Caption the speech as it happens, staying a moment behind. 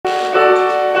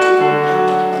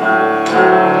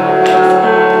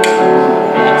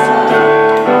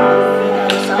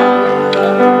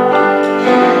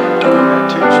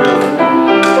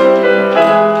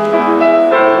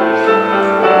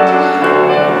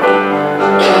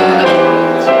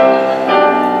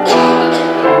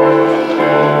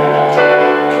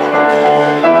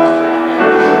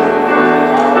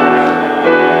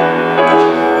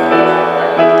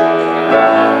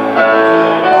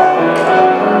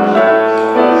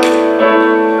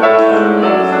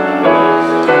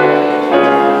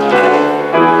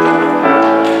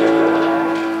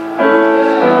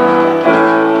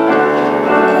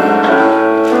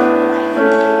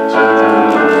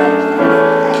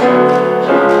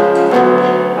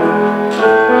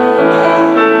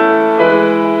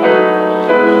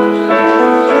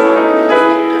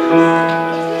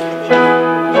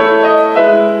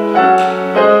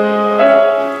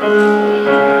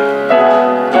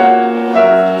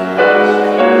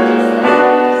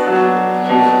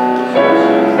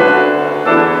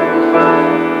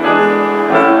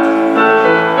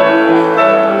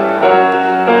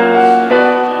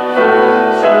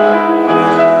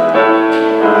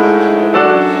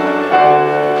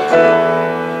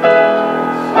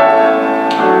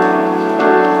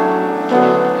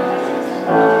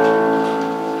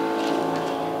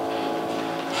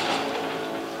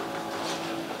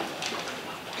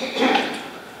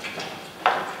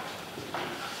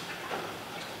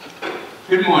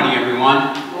Good morning, everyone,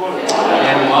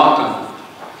 and welcome.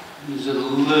 There's a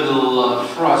little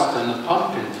frost on the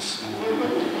pumpkin this morning.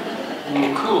 A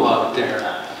little cool out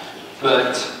there,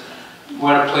 but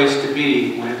what a place to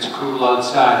be when it's cool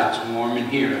outside. It's warm in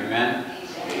here, amen?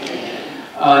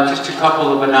 Just a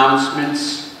couple of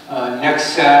announcements.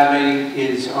 Next Saturday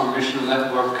is our Missional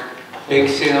Network bake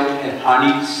sale at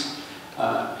Honey's.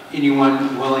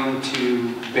 Anyone willing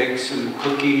to bake some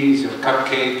cookies or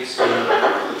cupcakes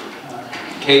or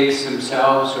cakes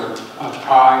themselves or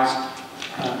pies,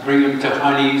 bring them to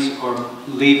Honey's or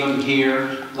leave them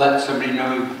here. Let somebody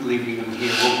know you're leaving them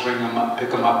here. We'll bring them up, pick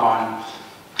them up on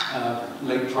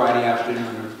late Friday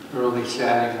afternoon or early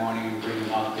Saturday morning and bring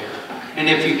them out there. And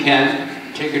if you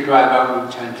can, take a drive out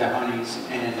Route 10 to Honey's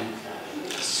and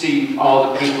see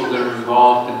all the people that are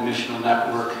involved in the Missional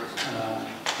Network,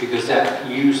 because that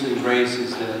usually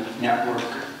raises the network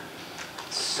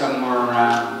somewhere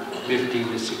around $1,500 to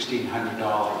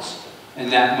 $1,600,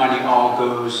 and that money all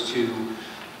goes to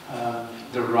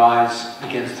the Rise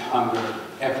Against Hunger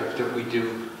effort that we do,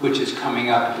 which is coming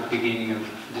up at the beginning of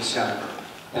December.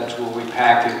 That's where we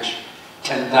package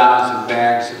 10,000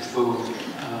 bags of food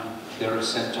that are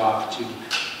sent off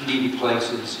to needy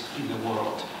places in the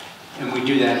world, and we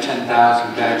do that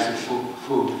 10,000 bags of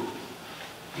food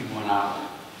in 1 hour.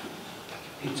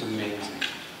 It's amazing.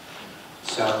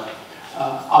 So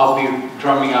I'll be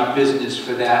drumming up business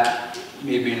for that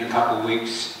maybe in a couple of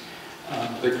weeks,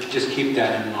 but just keep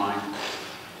that in mind.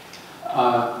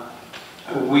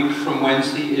 A week from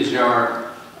Wednesday is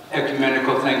our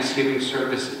ecumenical Thanksgiving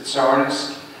service at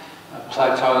Sardis.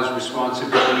 Plataw's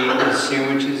responsibility is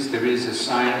sandwiches. There is a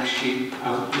sign-up sheet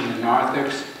out in the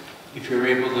narthex. If you're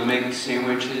able to make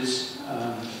sandwiches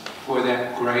for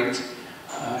that, great.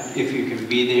 If you can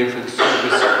be there for the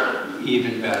service,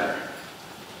 even better.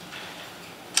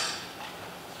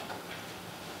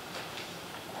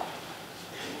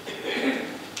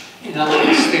 And the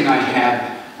last thing I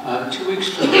had, 2 weeks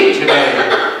from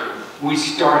today, we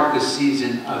start the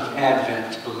season of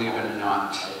Advent, believe it or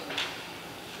not.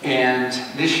 And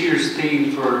this year's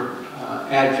theme for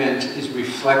Advent is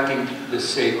reflecting the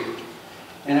Savior.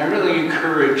 And I really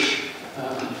encourage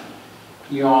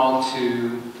you all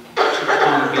to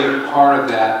come and be a part of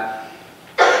that.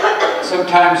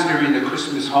 Sometimes during the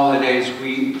Christmas holidays,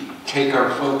 we take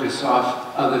our focus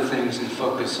off other things and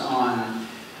focus on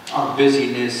our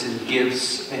busyness and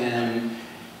gifts and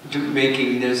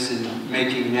making this and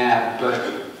making that,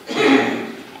 but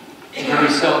very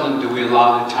seldom do we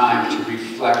allow the time to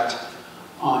reflect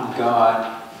on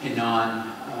God and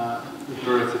on the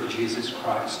birth of Jesus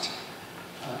Christ,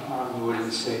 our Lord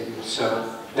and Savior.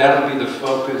 So that'll be the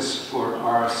focus for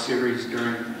our series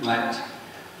during Lent.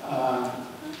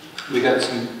 We got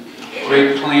some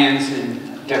great plans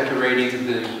in decorating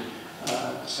the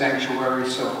sanctuary,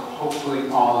 so hopefully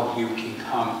all of you can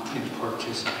come and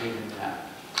participate in that.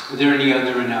 Are there any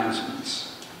other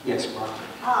announcements? Yes,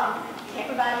 Barbara.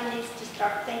 Everybody needs to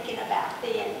start thinking about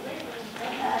being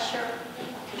an usher,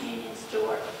 communion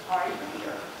steward, or a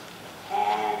reader.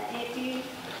 And if you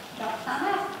don't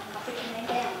sign up, I'll put your name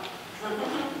down.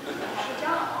 Have a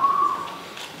job.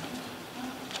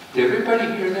 Did everybody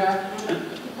hear that?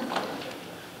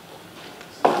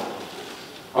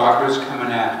 Barbara's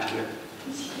coming after you.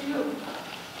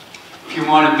 If you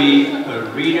want to be a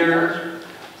reader,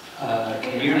 a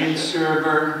communion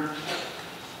server,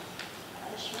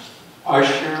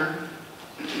 usher,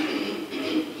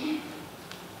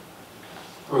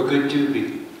 or a good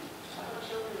doobie.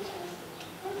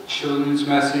 Children's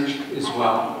message as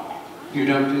well. You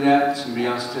don't do that? Somebody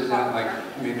else does that, like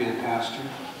maybe the pastor?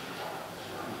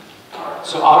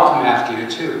 So I'll come after you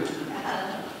too.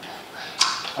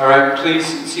 All right, please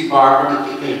see Barbara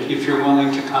if you're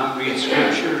willing to come read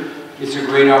Scripture. It's a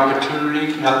great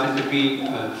opportunity, nothing to be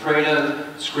afraid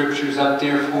of. Scripture's up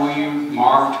there for you,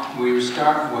 marked where you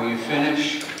start, where you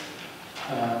finish.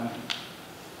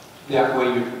 That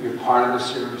way you're part of the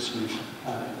service and you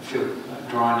feel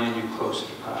drawn in, you're closer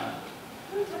to God.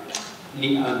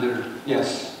 Any other?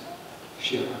 Yes,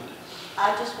 Sheila.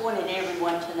 I just wanted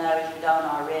everyone to know, if you don't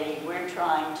already, we're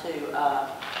trying to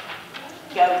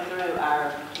go through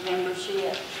our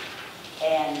membership,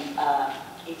 and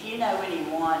if you know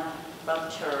anyone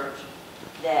from church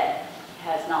that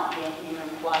has not been here in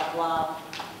quite a while,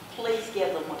 please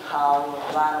give them a call or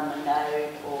write them a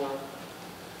note, or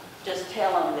just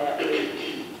tell them that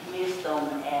we miss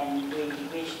them and we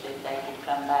wish that they could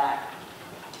come back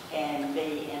and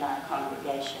be in our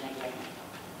congregation again.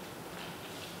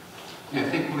 Yeah, I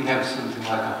think we have something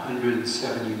like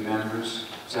 170 members.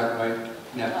 Is that right?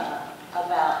 No.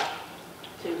 About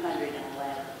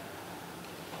 211.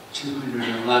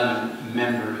 211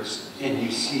 members, and you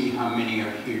see how many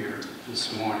are here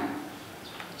this morning.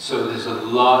 So there's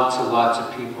lots and lots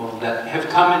of people that have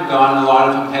come and gone. A lot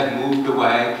of them have moved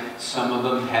away. Some of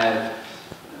them have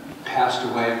passed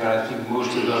away, but I think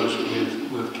most of those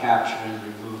we've captured and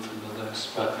removed from the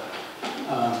list. But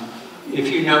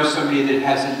if you know somebody that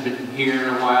hasn't been here in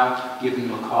a while, give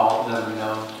them a call, let them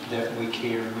know that we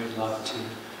care. We'd love to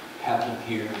have them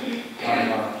here, part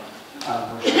of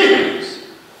our worship service.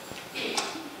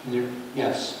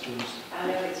 Yes, James. I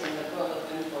know it's in the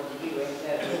bulletin for the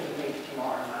USW meet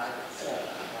tomorrow night at 7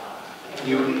 o'clock.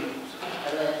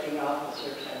 Electing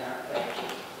officers in our pledge.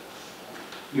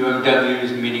 UMW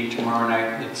is meeting tomorrow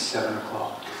night at 7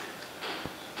 o'clock.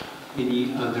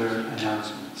 Any other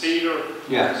announcements? Peter,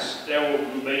 Yes. there will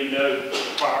be no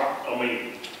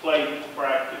play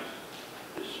practice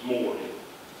this morning.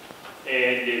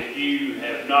 And if you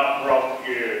have not brought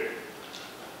your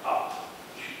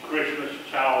Christmas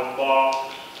child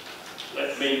box,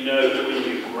 let me know when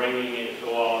you're bringing it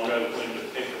so I'll know when to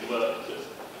pick them up, to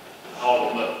haul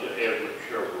them up to Everett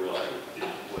Chevrolet this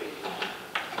week.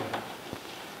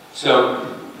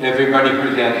 So everybody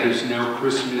heard that there's no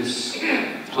Christmas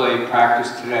play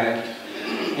practice today.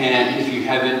 And if you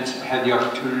haven't had the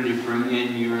opportunity to bring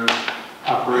in your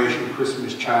Operation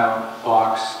Christmas Child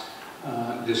box,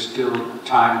 there's still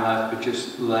time left, but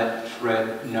just let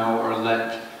Fred know or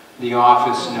let the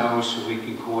office know so we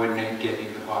can coordinate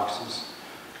getting the boxes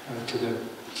to the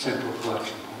central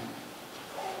collection point.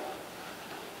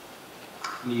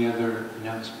 Any other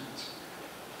announcements?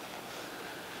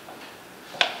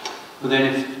 Well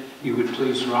then, if you would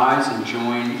please rise and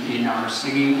join in our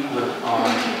singing of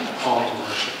our call to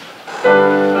worship.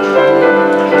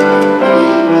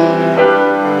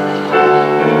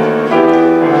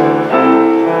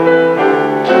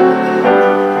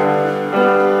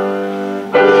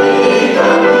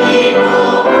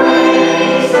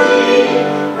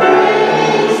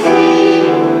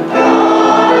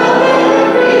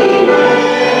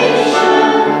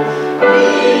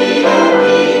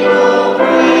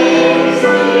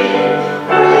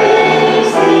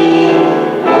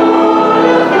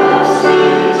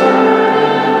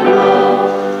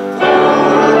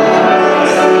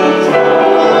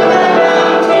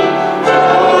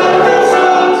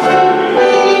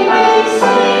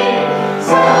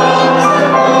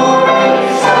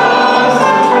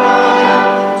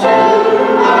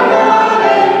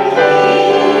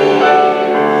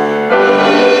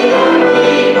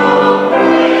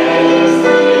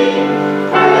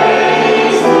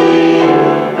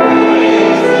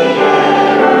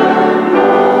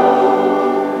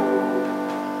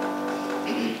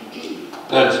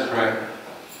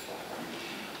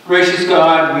 Gracious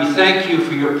God, we thank you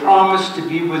for your promise to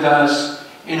be with us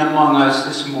and among us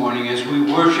this morning as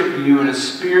we worship you in a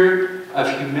spirit of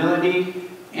humility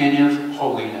and of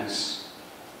holiness.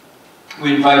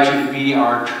 We invite you to be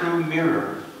our true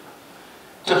mirror,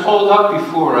 to hold up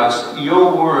before us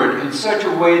your word in such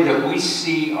a way that we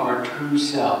see our true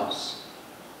selves.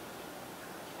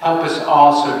 Help us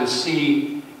also to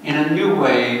see in a new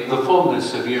way the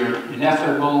fullness of your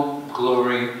ineffable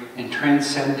glory and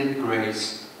transcendent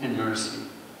grace and mercy.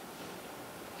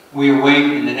 We await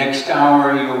in the next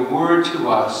hour your word to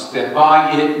us, that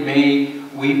by it may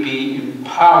we be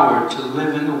empowered to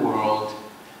live in the world,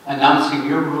 announcing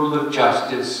your rule of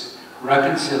justice,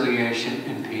 reconciliation,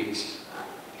 and peace.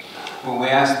 When we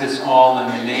ask this all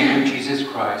in the name of Jesus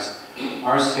Christ,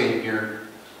 our Savior,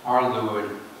 our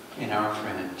Lord, and our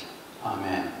friend.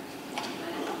 Amen.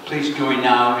 Please join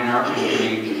now in our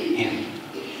opening hymn.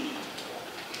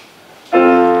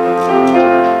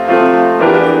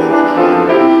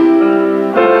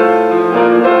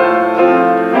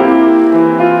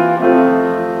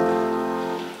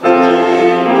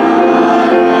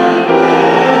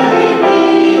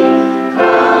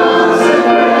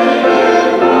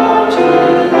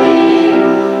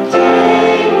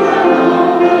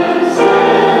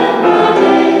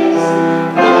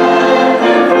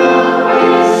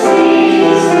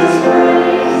 Jesus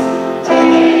praise.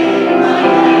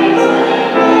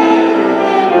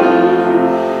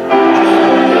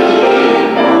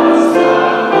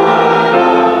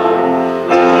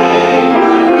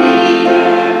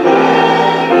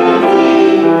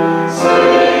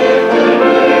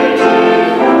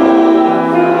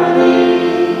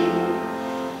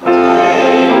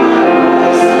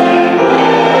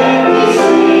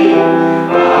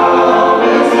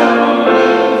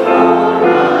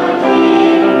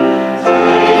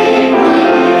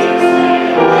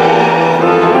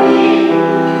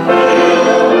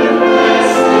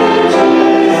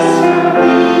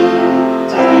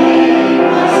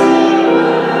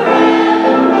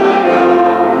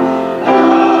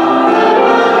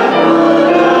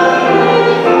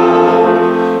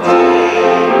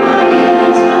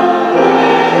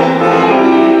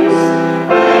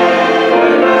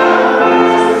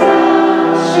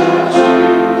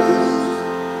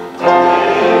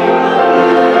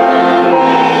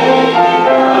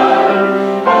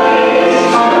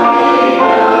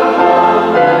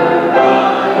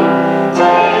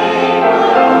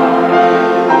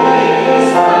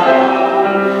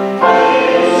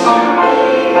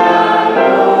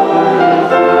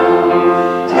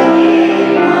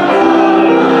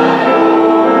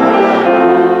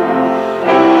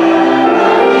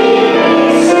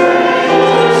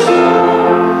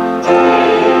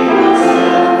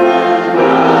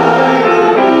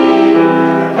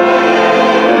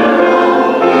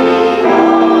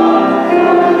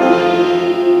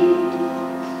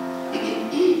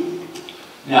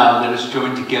 Now let us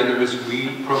join together as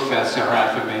we profess our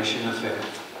affirmation of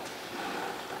faith.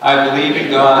 I believe in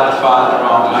God, the Father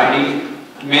Almighty,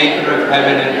 maker of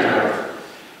heaven and earth,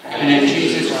 and in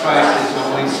Jesus Christ, his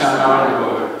only Son, our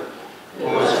Lord, who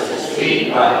was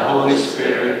conceived by the Holy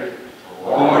Spirit,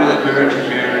 born of the Virgin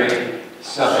Mary,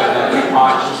 suffered under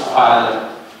Pontius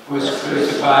Pilate, was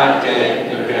crucified,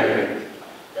 dead, and buried.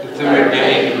 The third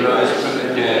day he rose from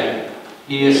the dead.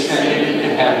 He ascended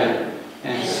into heaven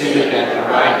and sitteth at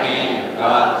the right hand of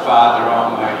God the Father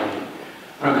Almighty.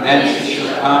 From thence he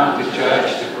shall come to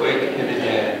judge the quick and the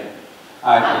dead.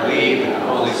 I believe in the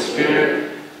Holy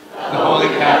Spirit, the Holy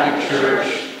Catholic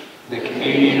Church, the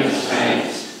communion of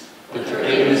saints, the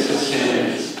forgiveness of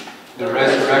sins, the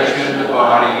resurrection of the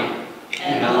body,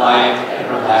 and the life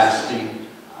everlasting.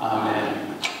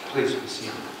 Amen. Please be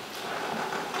seated.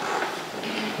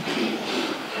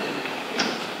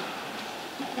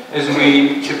 As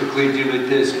we typically do at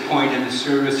this point in the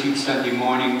service each Sunday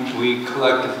morning, we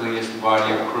collectively, as the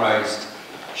body of Christ,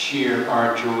 share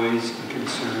our joys and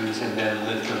concerns and then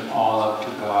lift them all up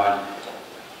to God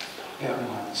at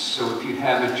once. So if you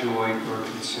have a joy or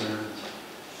concern,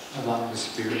 allow the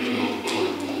Spirit to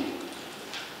overflow you.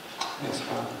 Yes,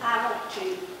 Father. I want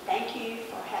to thank you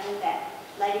for having that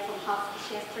lady from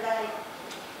hospice yesterday.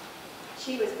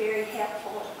 She was very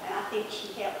helpful, and I think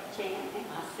she helped Jan and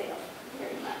myself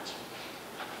very much.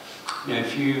 Yeah,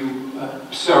 if you,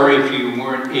 sorry if you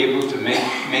weren't able to make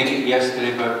it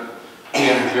yesterday, but we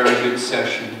had a very good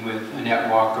session with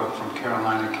Annette Walker from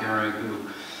Carolina Caring, who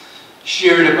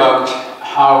shared about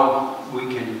how we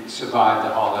can survive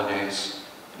the holidays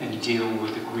and deal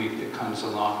with the grief that comes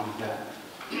along with that.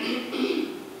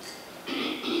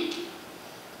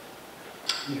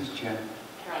 Yes, Jen.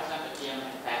 Carol's uncle Jim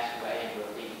has passed away, and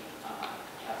will be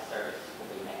house service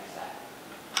will be next Saturday.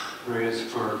 Prayers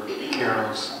for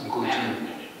Carol's Uncle Jim.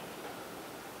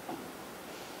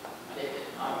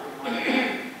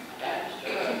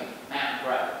 Mountain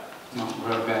Grove. Mountain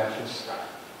Grove Baptist.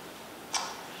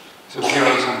 So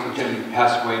Carol's Uncle Jim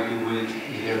passed away. Be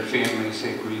with their families.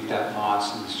 They grieve that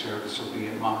loss, and the service will be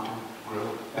at Mountain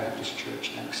Grove Baptist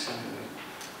Church next Sunday.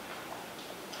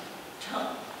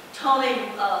 Tony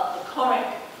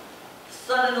McCormick,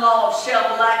 son-in-law of Shel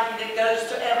Blackie that goes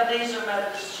to Ebenezer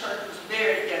Methodist Church, was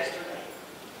buried yesterday.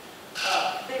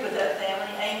 Be with that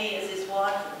family. Amy is his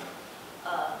wife.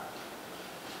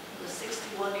 He was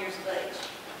 61 years of age.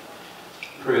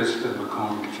 Prayers for the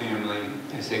McCormick family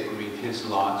as they grieve his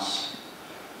loss.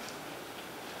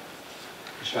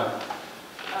 Michelle.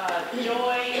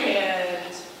 Joy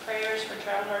and prayers for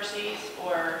travel mercies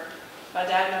for my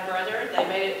dad and my brother. They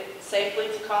made it safely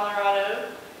to Colorado.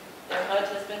 Their hunt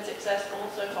has been successful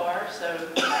so far, so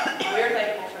we're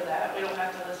thankful for that. We don't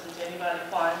have to listen to anybody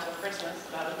whine until Christmas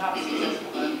about a not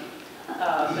successful hunt.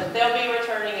 But they'll be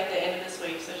returning at the end of this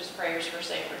week, so just prayers for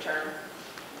safe return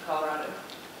to Colorado.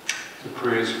 The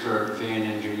prayers for Van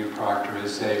and Junior Proctor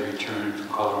as they return from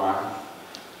Colorado.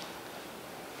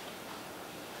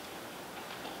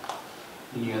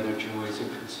 Any other joys or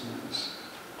concerns?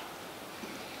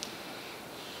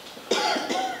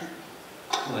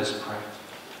 Let's pray.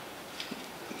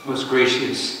 Most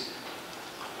gracious,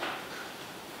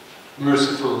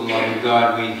 merciful, loving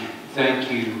God, we thank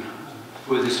you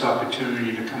for this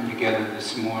opportunity to come together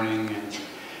this morning and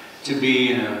to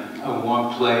be in a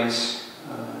one place,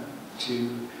 to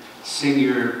sing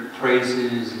your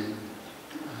praises and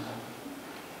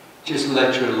just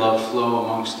let your love flow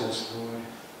amongst us, Lord.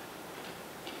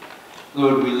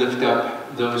 Lord, we lift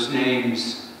up those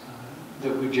names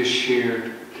that we just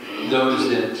shared, those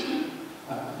that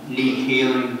need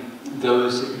healing,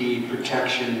 those that need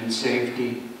protection and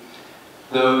safety,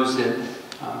 those that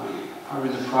are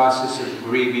in the process of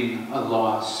grieving a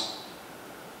loss.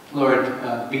 Lord,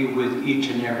 be with each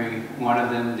and every one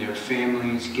of them, their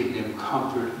families, give them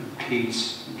comfort and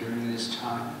peace during this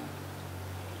time.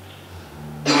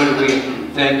 Lord, we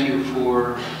thank you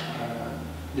for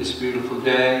this beautiful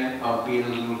day, albeit a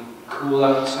little cool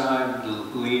outside. The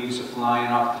leaves are flying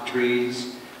off the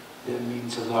trees. That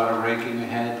means a lot of raking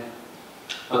ahead.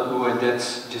 But Lord,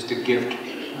 that's just a gift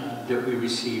that we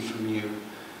receive from you.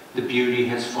 The beauty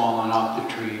has fallen off the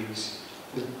trees.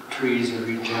 The trees are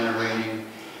regenerating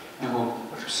and will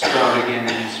start again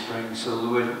in the spring. So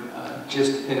Lord,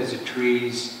 just as the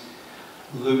trees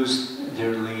lose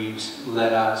their leaves,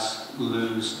 let us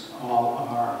lose all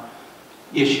our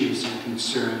issues and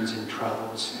concerns and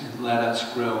troubles, and let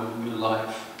us grow in new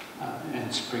life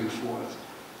and spring forth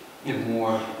in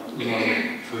more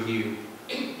love for you.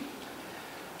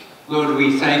 Lord,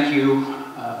 we thank you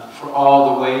for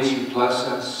all the ways you bless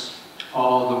us,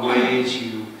 all the ways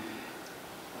you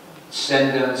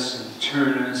send us and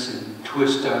turn us and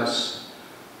twist us.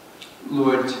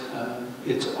 Lord,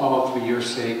 it's all for your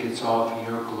sake. It's all for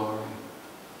your glory.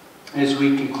 As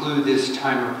we conclude this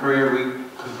time of prayer, we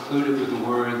conclude it with the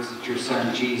words that your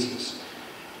Son Jesus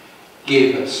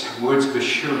gave us, words of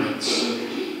assurance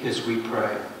as we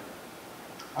pray.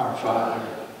 Our Father,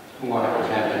 who art in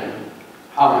heaven,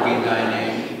 hallowed be thy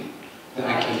name.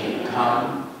 Thy kingdom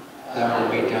come, thy will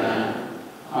be done,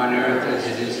 on earth as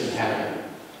it is in heaven.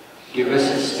 Give us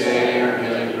this day our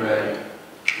daily bread,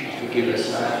 and forgive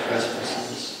us our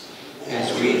trespasses,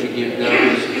 as we forgive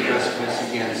those who trespass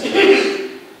against us.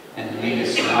 And lead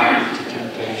us not into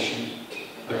temptation,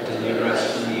 but deliver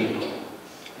us from evil.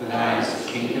 For thine is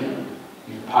the kingdom,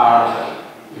 and the power,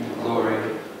 and the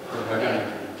glory, forever and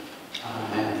ever.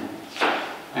 Amen.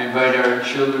 I invite our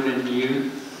children and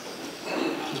youth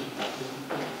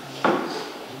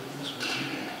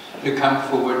to come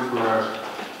forward for our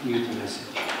youth message.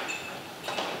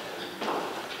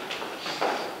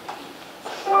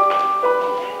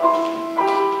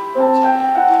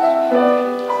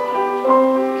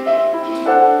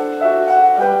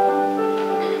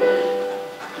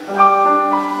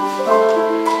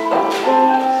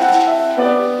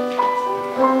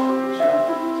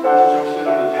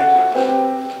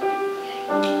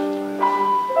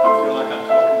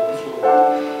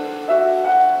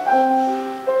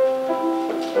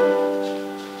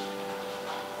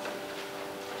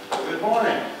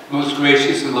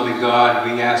 Gracious and loving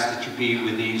God, we ask that you be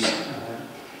with these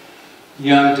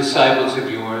young disciples of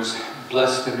yours.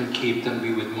 Bless them and keep them.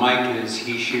 Be with Mike as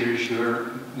he shares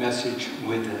your message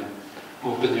with them.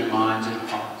 Open their minds and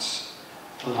hearts.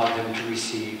 Allow them to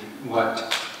receive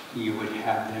what you would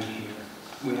have them hear.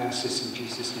 We ask this in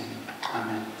Jesus' name.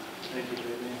 Amen. Thank you,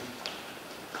 Amen.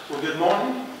 Well, good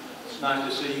morning. It's nice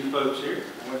to see you folks here.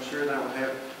 I wasn't sure that I would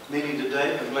have many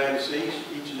today. I'm glad to see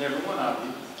each and every one of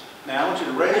you. Now, I want you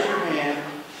to raise your hand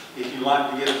if you like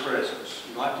to get presents.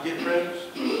 You like to get presents?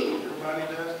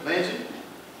 Everybody does? Lindsay,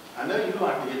 I know you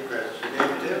like to get presents. Your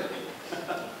daddy tells me.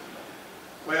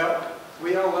 Well,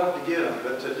 we all love to get them,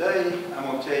 but today I'm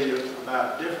going to tell you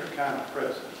about a different kind of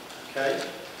present, okay?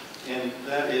 And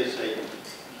that is a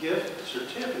gift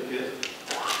certificate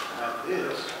like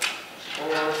this, or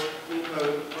you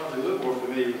know, probably a little more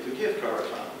familiar with the gift cards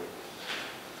on it.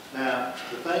 Now,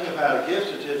 the thing about a gift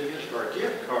certificate or a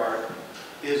gift card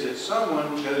is that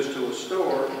someone goes to a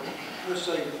store, let's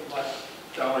say like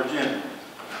Dollar General,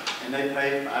 and they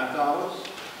pay $5.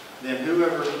 Then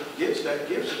whoever gets that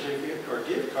gift certificate or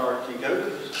gift card can go to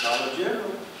the Dollar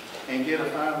General and get a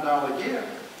 $5 gift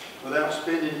without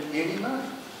spending any money.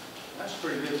 That's a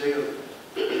pretty good deal.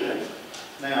 Okay?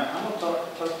 Now, I'm going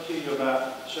to talk to you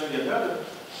about, show you another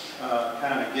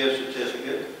kind of gift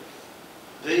certificate.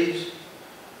 These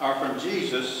are from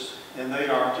Jesus, and they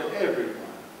are to everyone.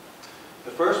 The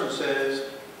first one says,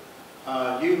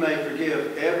 you may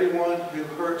forgive everyone who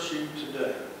hurts you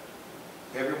today.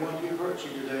 Everyone who hurts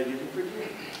you today, you can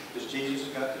forgive, because Jesus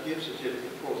got the gift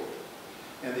certificate for it.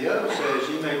 And the other says,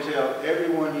 you may tell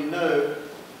everyone you know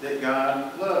that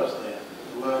God loves them.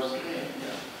 Loves them.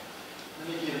 Yeah. Let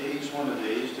me give you each one of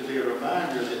these to be a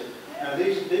reminder that, now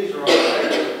these are all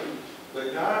separate,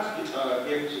 but God's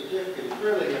gift certificate is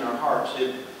really in our hearts.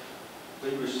 We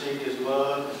receive His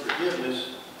love and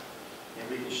forgiveness, and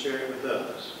we can share it with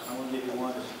others. I want to give you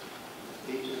one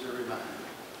that each is a reminder.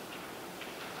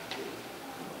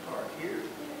 Part here.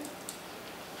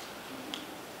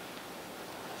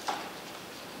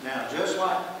 Now, just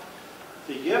like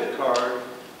the gift card,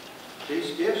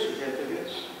 these gift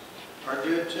certificates are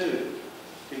good too,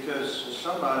 because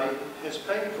somebody has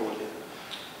paid for them.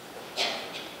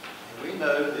 And we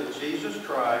know that Jesus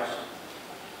Christ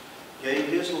gave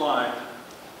His life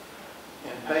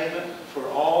in payment for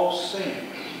all sin.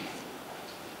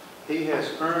 He has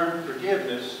earned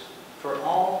forgiveness for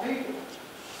all people.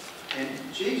 And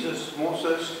Jesus wants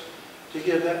us to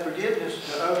give that forgiveness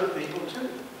to other people too.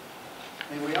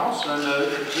 And we also know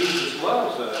that Jesus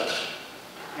loves us,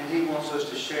 and He wants us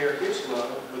to share His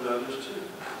love with others too.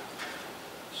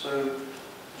 So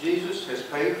Jesus has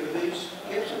paid for these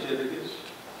gift certificates,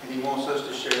 and He wants us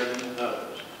to share them with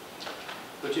others.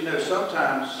 But you know,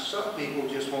 sometimes some people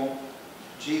just want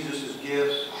Jesus'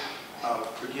 gifts of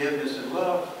forgiveness and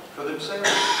love for themselves.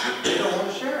 They don't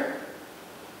want to share it.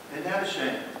 Isn't that a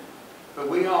shame? But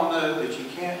we all know that you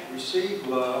can't receive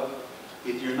love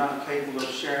if you're not capable of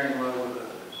sharing love with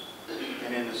others.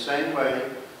 And in the same way,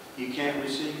 you can't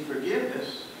receive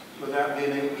forgiveness without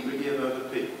being able to forgive other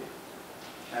people.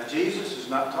 Now, Jesus is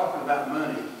not talking about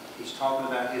money. He's talking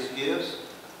about His gifts,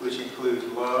 which includes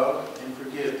love and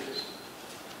forgiveness.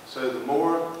 So the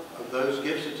more of those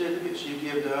gift certificates you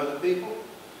give to other people,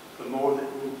 the more that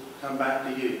will come back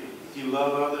to you. If you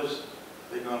love others,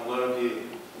 they're going to love you.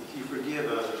 If you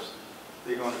forgive others,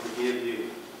 they're going to forgive you.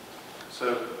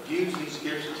 So use these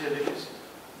gift certificates,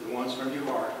 the ones from your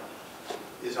heart,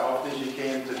 as often as you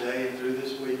can today and through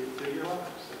this week and through your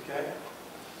lives, okay?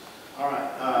 All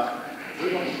right,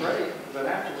 we're going to pray, but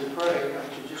after we pray, I want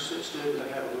you to just sit still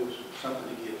and have a little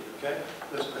something to give you, okay?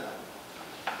 Let's bow.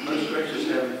 Most gracious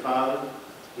Heavenly Father,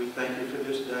 we thank you for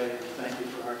this day. We thank you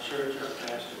for our church, our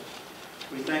pastor.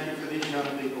 We thank you for these young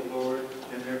people, Lord,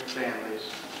 and their families.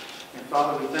 And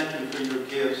Father, we thank you for your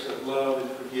gifts of love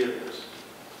and forgiveness.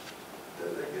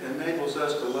 That enables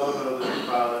us to love others,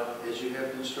 Father, as you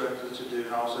have instructed us to do,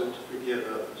 and also to forgive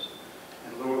others.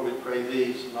 And Lord, we pray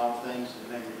these and all things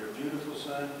in the name of your beautiful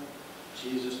Son,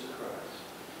 Jesus the Christ.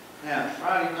 Now,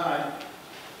 Friday night,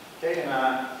 Kay and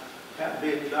I happened to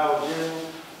be at the Dollar General,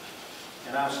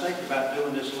 and I was thinking about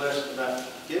doing this lesson about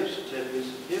gift certificates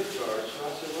and gift cards. So I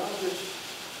said, well, I'll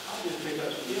just pick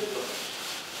up some gift cards.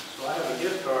 So I have a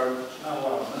gift card. It's not a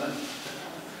lot of money,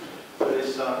 but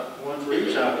it's one for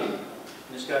each of you.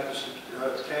 And it's got this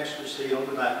cash receipt on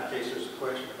the back in case there's a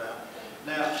question about it.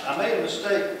 Now, I made a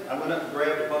mistake. I went up and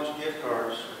grabbed a bunch of gift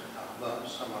cards,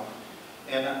 some of them,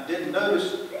 and I didn't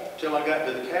notice till I got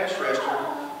to the cash register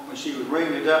when she was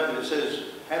ringing it up and it says,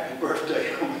 happy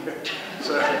birthday on there.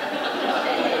 So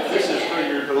this is for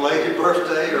your belated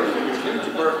birthday or for your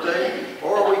future birthday,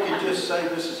 or we can just say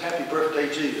this is happy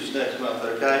birthday Jesus next month,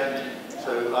 okay?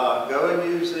 So go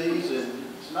and use these, and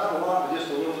it's not a lot, but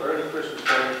just a little early Christmas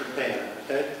card for Pam,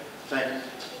 okay? Thank you.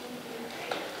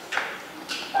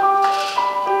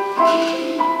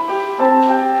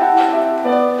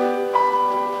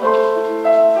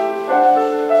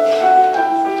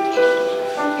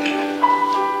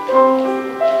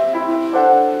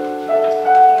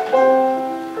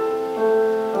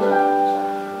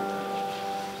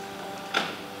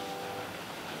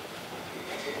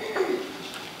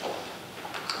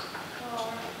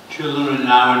 Children are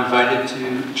now invited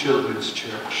to Children's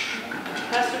Church.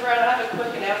 Pastor Brad, I have a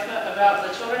quick announcement about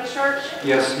the Children's Church.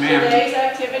 Yes, ma'am. Today's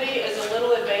activity is a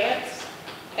little advanced,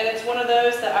 and it's one of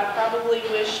those that I probably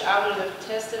wish I would have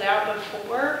tested out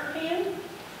beforehand.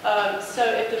 So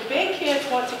if the big kids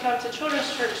want to come to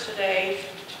Children's Church today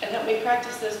and help me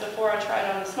practice this before I try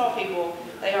it on the small people,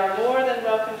 they are more than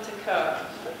welcome to come.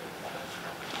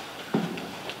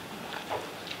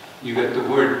 You got the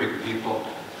word, big people.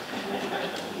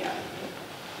 Yeah.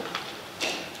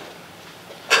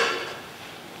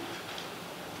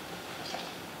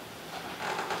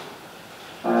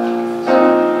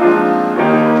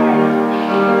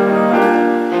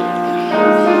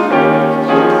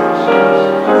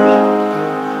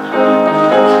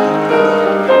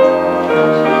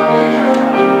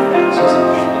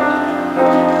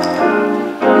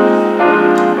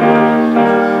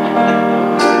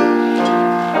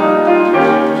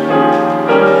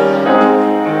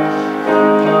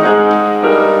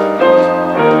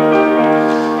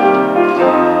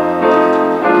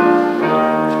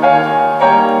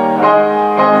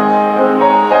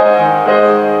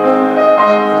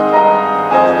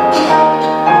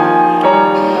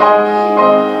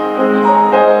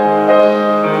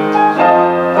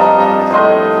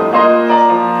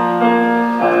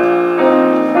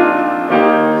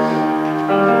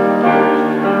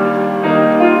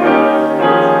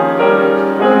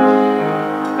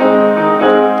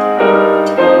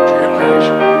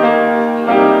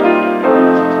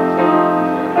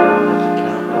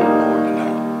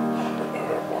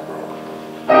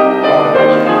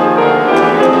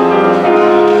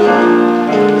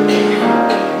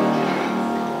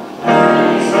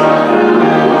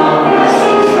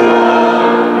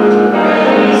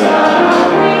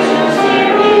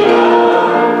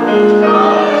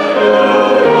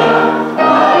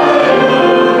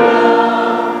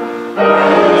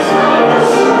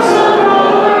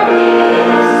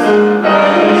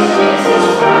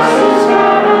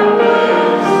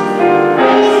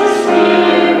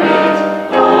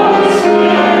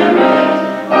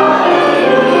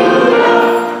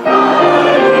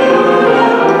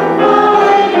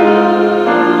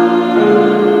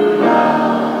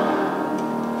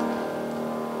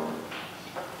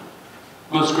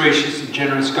 Most gracious and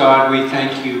generous God, we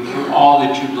thank you for all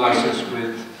that you bless us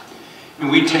with. And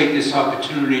we take this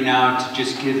opportunity now to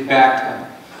just give back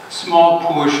a small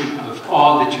portion of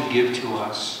all that you give to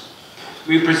us.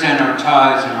 We present our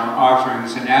tithes and our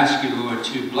offerings and ask you, Lord,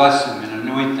 to bless them and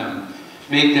anoint them.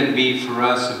 Make them be for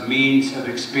us a means of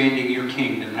expanding your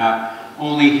kingdom, not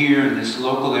only here in this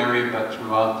local area, but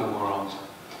throughout the world.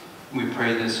 We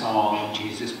pray this all in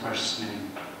Jesus' precious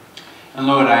name. And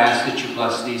Lord, I ask that you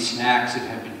bless these snacks that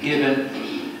have been given.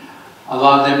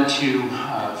 Allow them to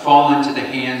fall into the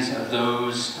hands of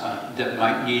those that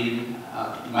might need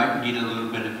a little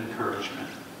bit of encouragement.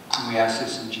 And we ask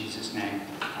this in Jesus' name.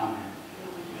 Amen.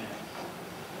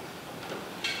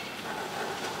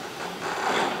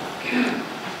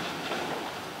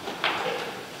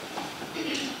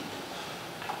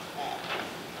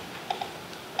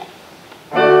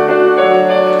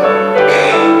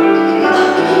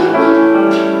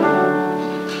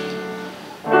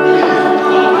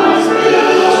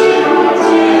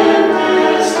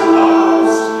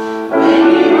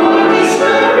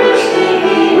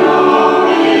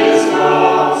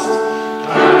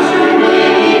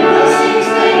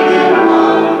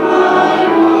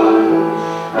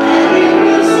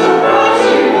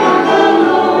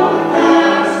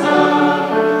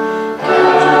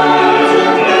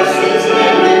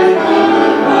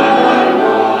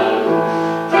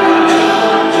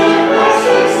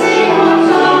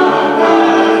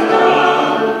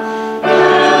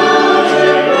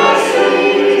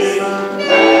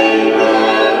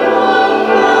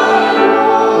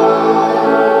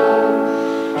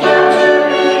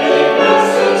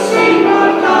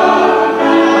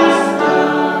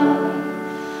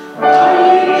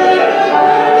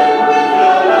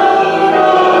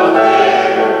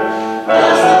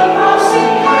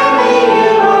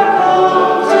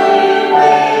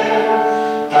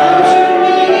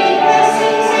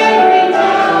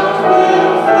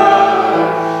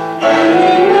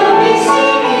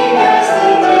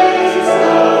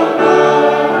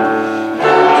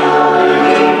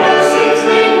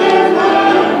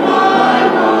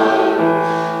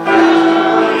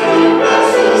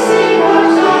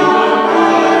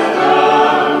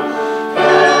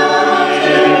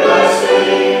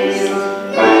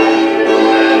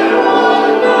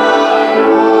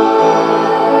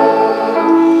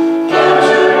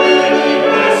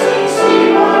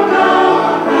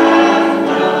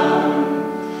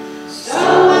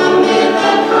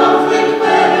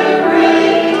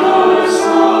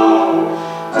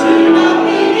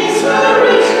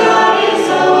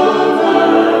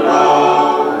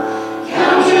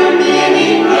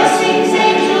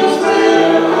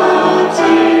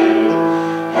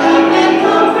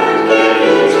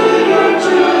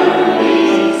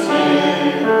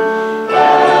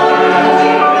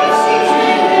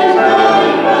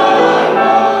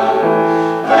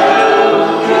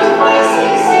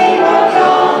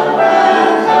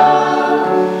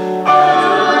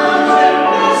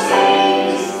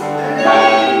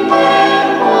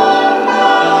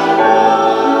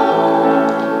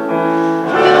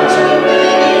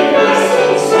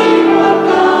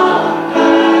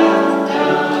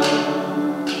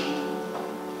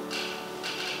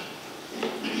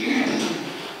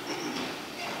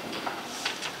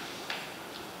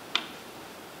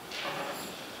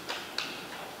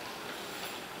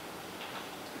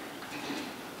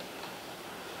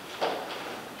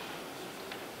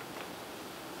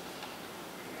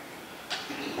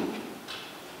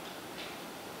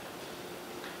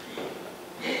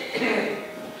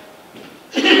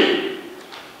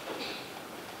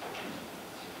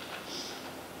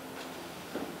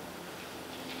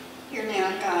 Hear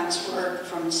now God's word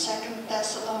from 2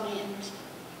 Thessalonians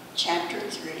chapter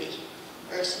 3,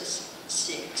 verses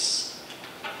 6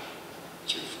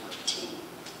 through 14.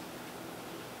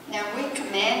 Now we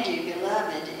command you,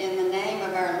 beloved, in the name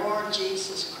of our Lord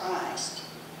Jesus Christ,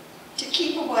 to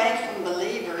keep away from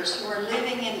believers who are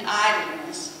living in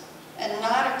idleness and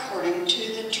not according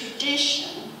to the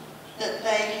tradition that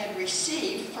they had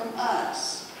received from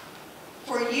us.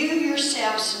 For you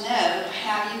yourselves know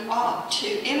how you ought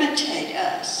to imitate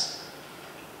us.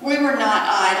 We were not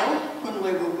idle when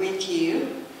we were with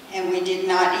you, and we did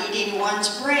not eat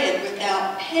anyone's bread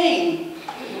without paying.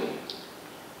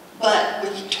 But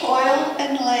with toil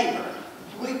and labor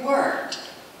we worked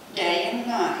day and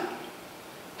night,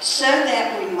 so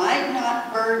that we might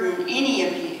not burden any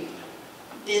of you.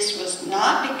 This was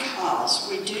not because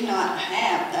we do not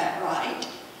have that right,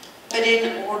 but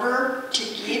in order to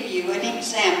give you an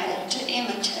example to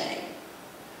imitate.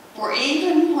 For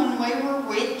even when we were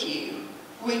with you,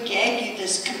 we gave you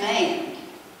this command: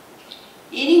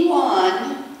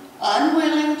 anyone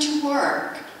unwilling to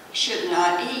work should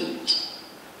not eat.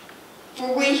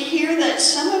 For we hear that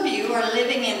some of you are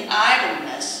living in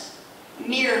idleness,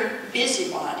 mere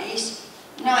busybodies,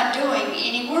 not doing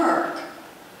any work.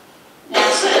 Now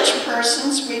such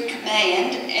persons we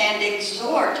command and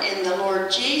exhort in the Lord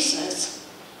Jesus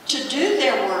to do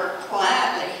their work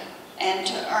quietly and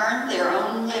to earn their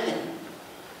own living.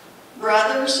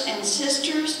 Brothers and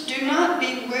sisters, do not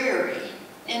be weary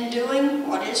in doing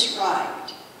what is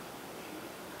right.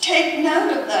 Take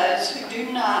note of those who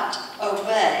do not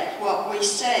obey what we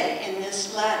say in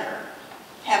this letter.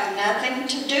 Have nothing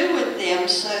to do with them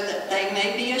so that they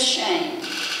may be ashamed.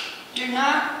 Do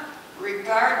not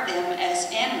regard them as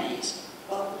enemies,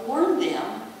 but warn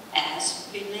them as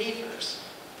believers.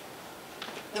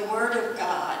 The word of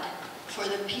God for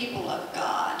the people of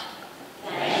God.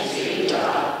 Thanks be to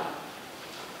God.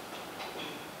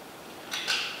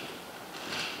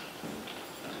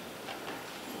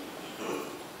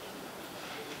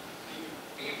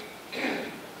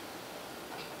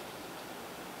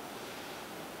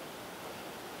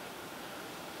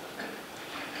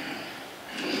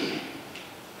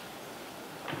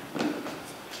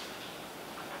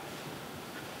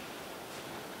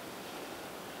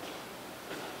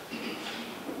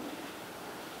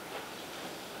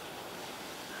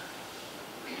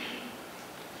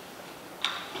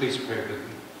 Please pray with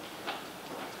me.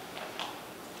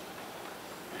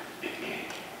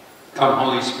 Come,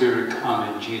 Holy Spirit,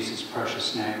 come in Jesus'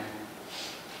 precious name.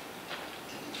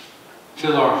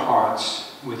 Fill our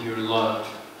hearts with your love.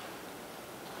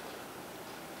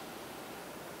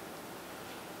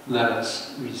 Let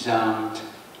us resound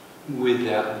with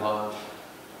that love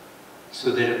so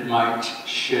that it might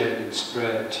shed and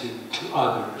spread to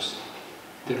others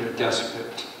that are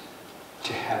desperate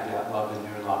to have that love in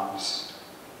their lives.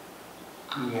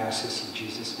 We ask this in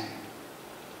Jesus' name.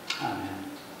 Amen.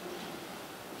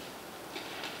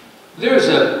 There's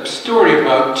a story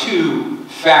about two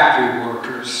factory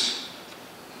workers,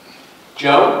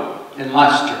 Joe and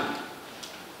Lester.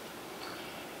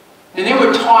 And they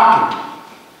were talking.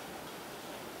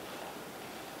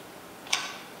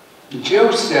 And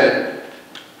Joe said,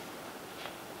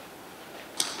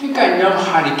 I think I know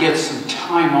how to get some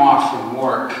time off from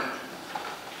work.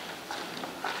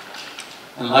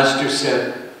 And Lester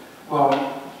said,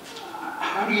 well,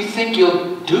 how do you think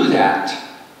you'll do that?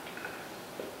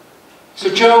 So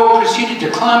Joe proceeded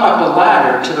to climb up a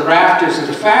ladder to the rafters of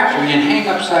the factory and hang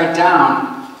upside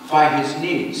down by his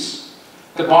knees.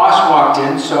 The boss walked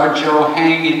in, saw Joe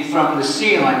hanging from the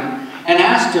ceiling, and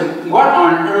asked him what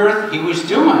on earth he was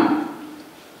doing.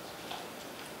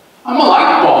 I'm a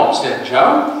light bulb, said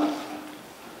Joe.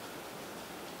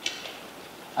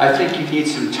 I think you need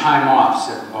some time off,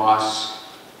 said the boss.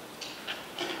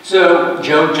 So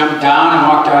Joe jumped down and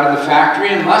walked out of the factory,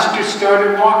 and Lester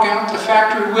started walking out the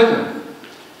factory with him.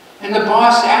 And the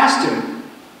boss asked him,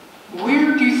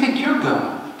 where do you think you're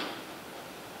going?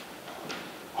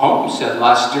 Home, said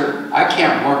Lester. I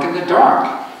can't work in the dark.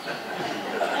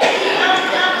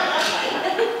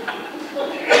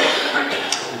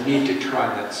 I need to try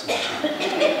that sometime.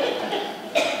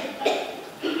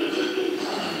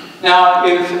 Now,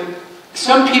 if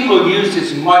some people use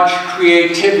as much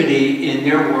creativity in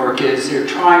their work as they're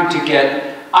trying to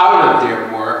get out of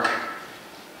their work,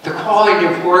 the quality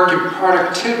of work and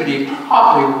productivity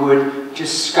probably would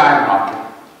just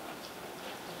skyrocket.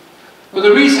 Well,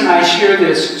 the reason I share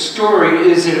this story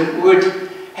is that it would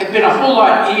have been a whole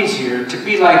lot easier to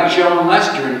be like Joe and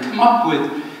Lester and come up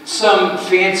with some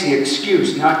fancy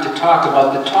excuse not to talk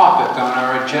about the topic on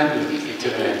our agenda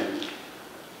today.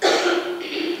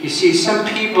 You see, some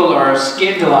people are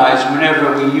scandalized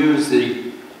whenever we use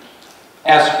the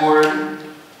S word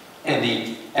and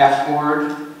the F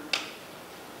word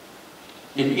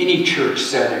in any church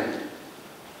setting.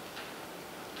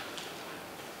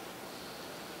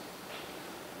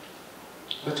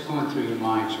 What's going through your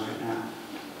minds right now?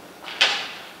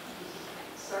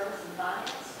 Service and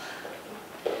finance.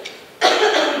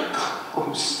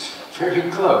 Close, very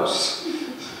close.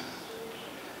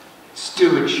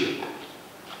 Stewardship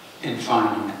and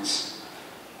finance.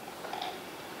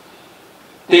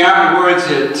 They aren't words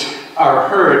that are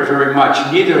heard very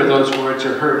much. Neither of those words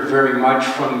are heard very much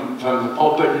from the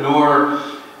pulpit, nor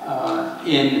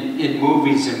in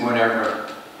movies and whatever.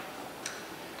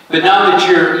 But now that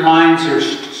your minds are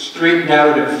straightened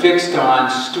out and fixed on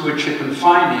stewardship and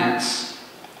finance,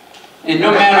 and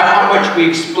no matter how much we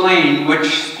explain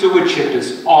which stewardship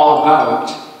is all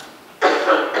about,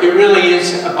 it really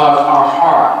is about our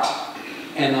heart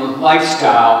and the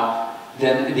lifestyle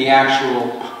than the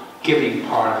actual giving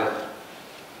part of it.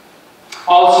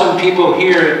 All some people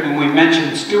hear when we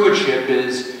mention stewardship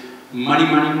is money,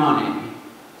 money, money.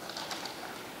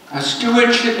 Now,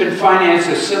 stewardship and finance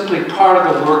is simply part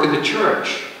of the work of the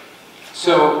church.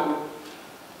 So,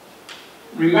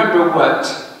 remember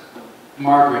what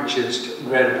Margaret just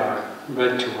read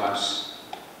to us.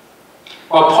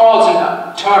 While Paul's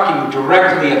not talking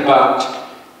directly about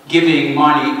giving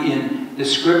money in the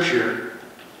Scripture,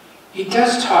 he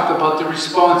does talk about the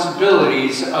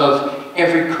responsibilities of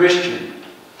every Christian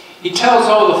He tells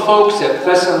all the folks at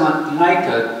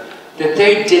Thessalonica that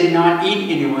they did not eat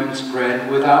anyone's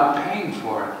bread without paying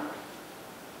for it.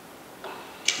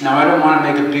 Now, I don't want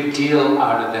to make a big deal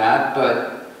out of that,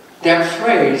 but that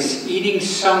phrase, eating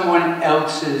someone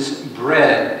else's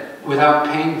bread without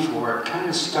paying for it, kind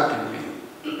of stuck in me.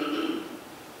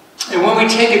 And when we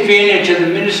take advantage of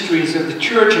the ministries of the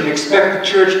church and expect the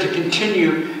church to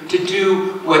continue to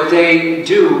do what they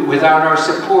do without our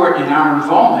support and our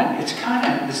involvement, it's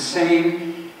kind of the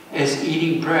same as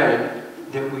eating bread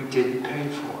that we didn't pay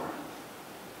for.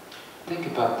 Think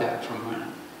about that for a minute.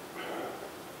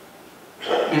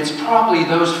 And it's probably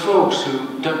those folks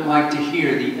who don't like to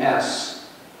hear the S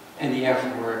and the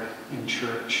F word in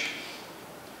church.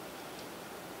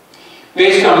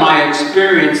 Based on my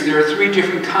experience, there are three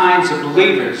different kinds of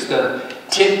believers: the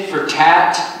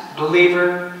tit-for-tat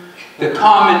believer, the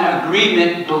common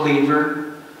agreement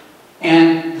believer,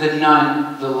 and the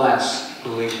nonetheless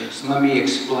believers. Let me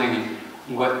explain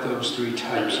what those three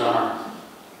types are.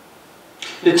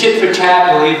 The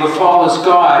tit-for-tat believer follows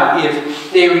God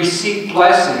if they receive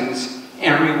blessings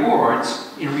and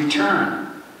rewards in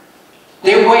return.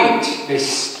 They wait, they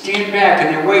stand back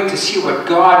and they wait to see what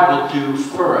God will do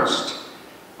first.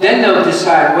 Then they'll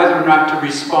decide whether or not to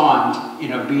respond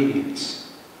in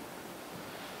obedience.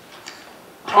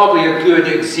 Probably a good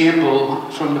example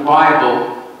from the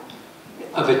Bible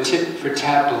of a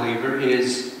tit-for-tat believer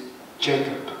is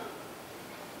Jacob.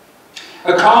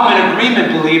 A common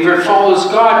agreement believer follows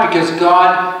God because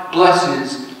God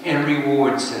blesses and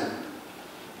rewards them.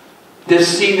 They've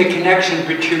seen the connection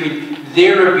between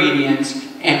their obedience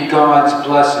and God's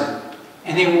blessing,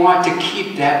 and they want to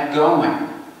keep that going.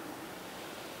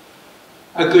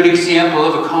 A good example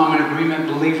of a common agreement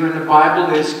believer in the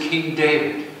Bible is King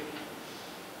David.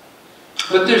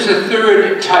 But there's a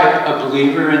third type of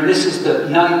believer, and this is the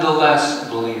nonetheless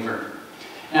believer.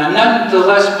 Now, a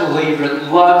nonetheless believer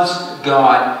loves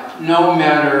God no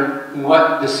matter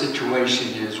what the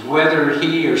situation is, whether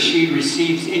he or she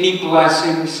receives any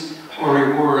blessings or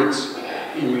rewards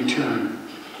in return.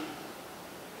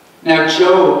 Now,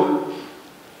 Job,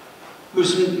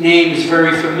 whose name is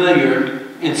very familiar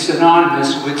and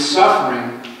synonymous with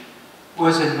suffering,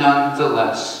 was a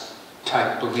nonetheless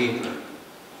type believer.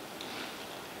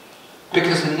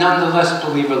 Because a nonetheless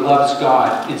believer loves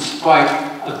God in spite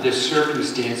of the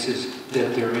circumstances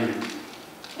that they're in,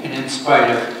 and in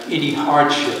spite of any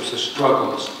hardships or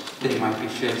struggles they might be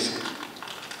facing.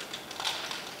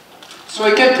 So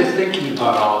I got to thinking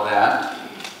about all that,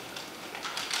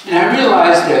 and I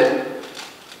realized that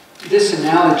this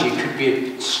analogy could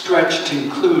be stretched to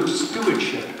include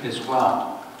stewardship as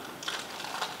well.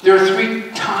 There are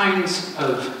three kinds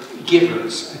of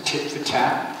givers: a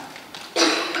tit-for-tat,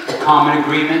 a common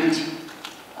agreement,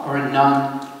 or a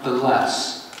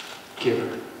nonetheless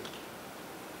giver.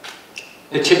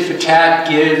 The tit-for-tat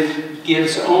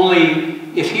gives only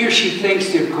if he or she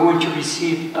thinks they're going to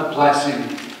receive a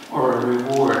blessing or a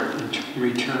reward in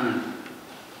return.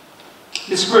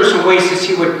 This person waits to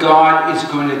see what God is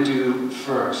going to do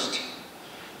first,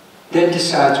 then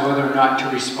decides whether or not to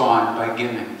respond by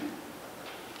giving.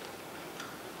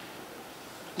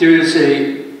 There is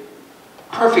a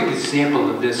perfect example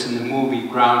of this in the movie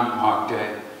Groundhog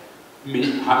Day.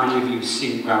 How many of you have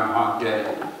seen Groundhog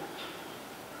Day?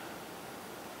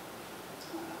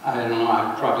 I don't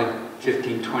know, probably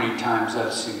 15, 20 times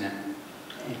I've seen it.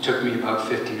 It took me about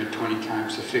 15 or 20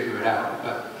 times to figure it out.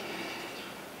 But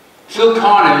Phil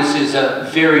Connors is a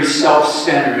very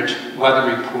self-centered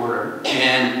weather reporter,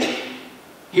 and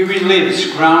he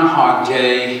relives Groundhog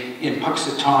Day in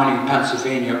Puxatawney,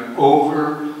 Pennsylvania,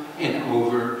 over and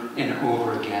over and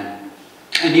over again.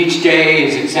 And each day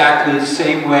is exactly the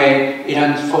same way it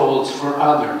unfolds for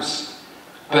others.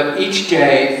 But each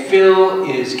day, Phil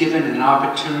is given an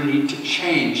opportunity to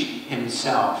change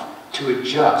himself, to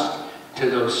adjust to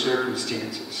those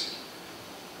circumstances.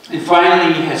 And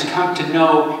finally, he has come to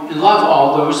know and love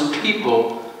all those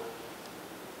people,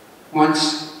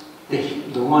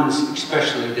 the ones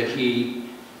especially that he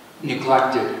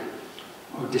neglected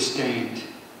or disdained.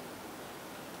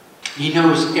 He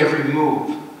knows every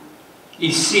move.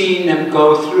 He's seen them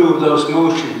go through those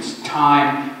motions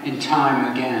time and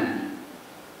time again.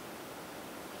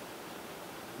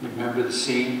 Remember the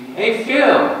scene? Hey,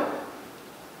 Phil!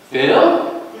 Phil?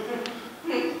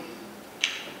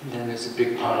 And then there's a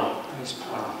big puddle, nice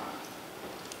puddle.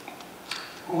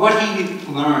 What he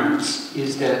learns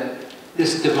is that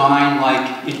this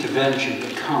divine-like intervention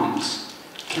that comes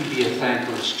can be a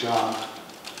thankless job.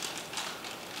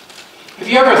 Have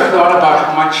you ever thought about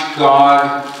how much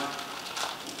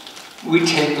we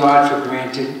take God for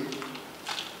granted?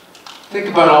 Think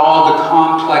about all the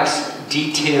complex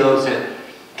details that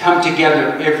come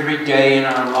together every day in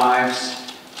our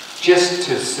lives just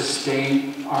to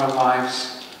sustain our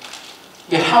lives.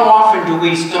 Yet how often do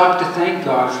we stop to thank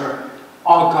God for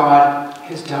all God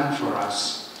has done for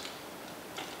us?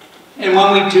 And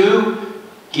when we do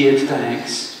give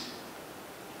thanks,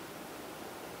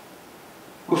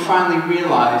 we're finally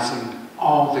realizing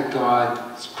all that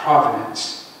God's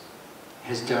providence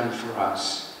has done for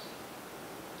us.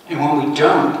 And when we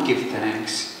don't give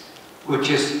thanks, we're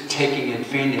just taking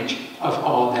advantage of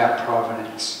all that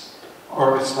providence.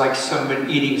 Or it's like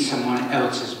somebody eating someone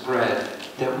else's bread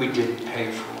that we didn't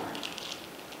pay for.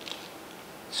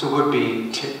 So we're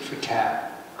being tit for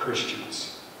tat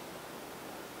Christians.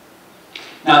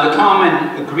 Now the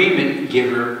common agreement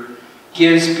giver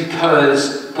gives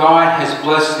because God has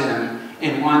blessed him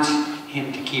and wants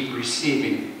him to keep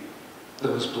receiving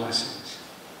those blessings.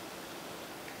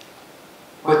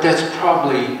 But that's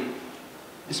probably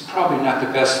not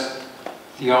the best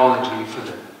theology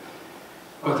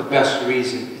or the best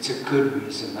reason. It's a good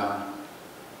reason though.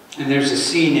 And there's a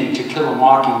scene in To Kill a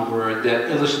Mockingbird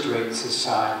that illustrates this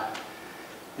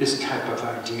type of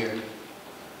idea.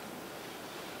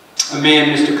 A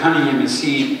man, Mr. Cunningham, is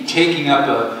seen taking up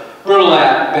a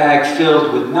burlap bag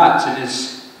filled with nuts, and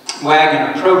his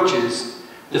wagon approaches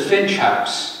the Finch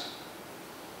house.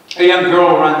 A young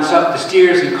girl runs up the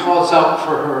stairs and calls out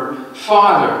for her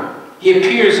father. He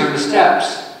appears on the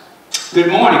steps. "Good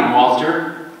morning,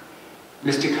 Walter."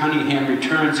 Mr. Cunningham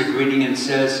returns a greeting and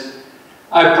says,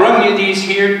 "I brung you these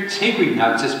here hickory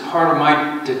nuts as part of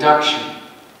my deduction."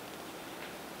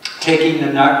 Taking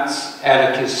the nuts,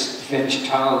 Atticus Finch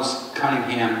tells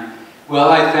Cunningham,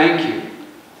 "Well, I thank you.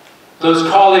 Those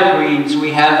collard greens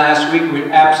we had last week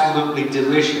were absolutely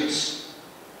delicious."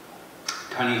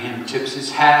 Cunningham tips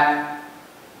his hat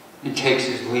and takes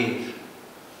his leave.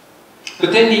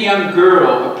 But then the young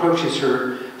girl approaches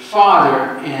her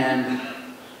father and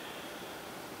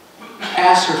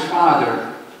asks her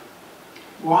father,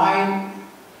 why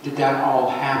did that all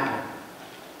happen?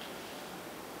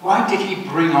 Why did he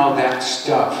bring all that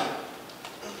stuff?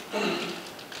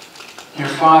 Her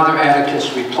father,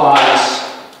 Atticus, replies,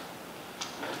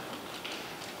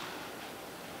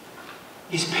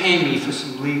 "He's paying me for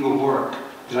some legal work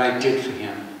that I did for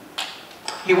him.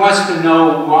 He wants to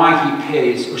know why he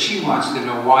pays," or she wants to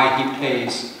know why he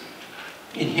pays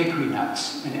in hickory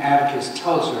nuts. And Atticus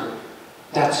tells her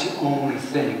that's the only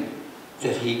thing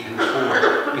that he can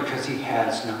afford because he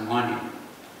has no money.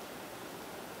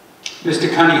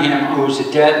 Mr. Cunningham owes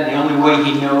a debt, and the only way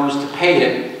he knows to pay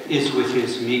it is with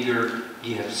his meager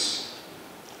gifts.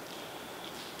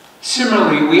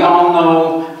 Similarly, we all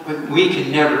know that we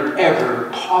can never, ever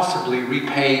possibly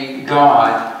repay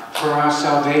God for our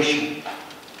salvation.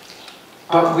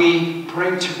 But we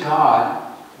bring to God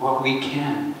what we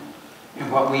can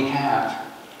and what we have.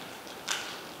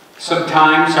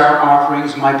 Sometimes our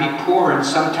offerings might be poor, and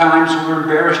sometimes we're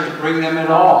embarrassed to bring them at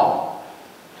all.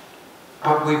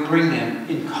 But we bring them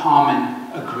in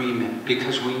common agreement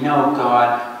because we know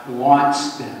God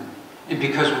wants them, and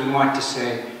because we want to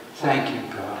say, "Thank you,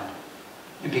 God,"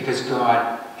 and because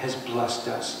God has blessed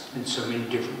us in so many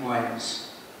different ways.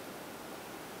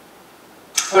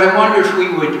 But I wonder if we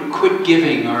would quit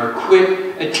giving or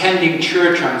quit attending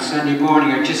church on Sunday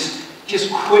morning, or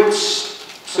just quit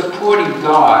supporting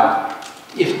God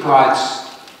if God's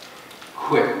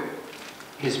quit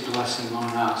his blessing on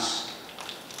us.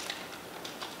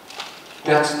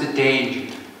 That's the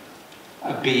danger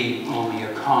of being only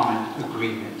a common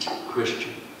agreement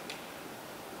Christian.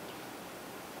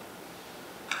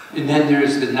 And then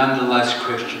there's the nonetheless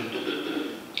Christian.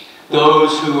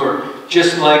 Those who are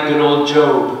just like good old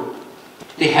Job.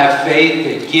 They have faith,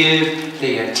 they give,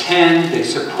 they attend, they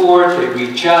support, they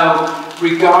reach out,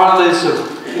 regardless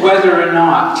of whether or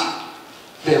not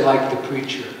they like the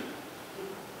preacher.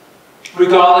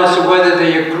 Regardless of whether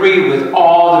they agree with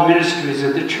all the ministries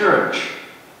of the church.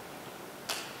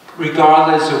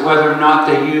 Regardless of whether or not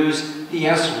they use the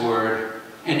S word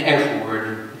and F word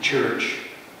in church.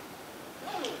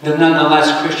 The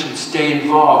nonetheless Christians stay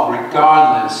involved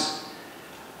regardless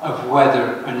of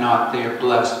whether or not they are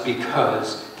blessed,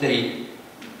 because they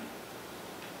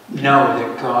know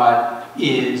that God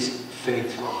is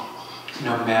faithful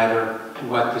no matter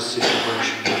what the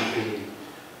situation might be.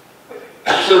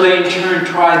 So they in turn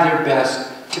try their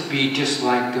best to be just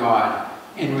like God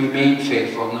and remain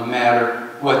faithful no matter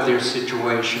what their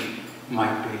situation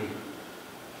might be.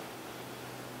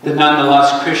 The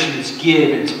nonetheless Christians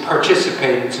give and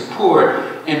participate and support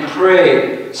and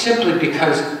pray simply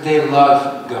because they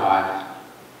love God.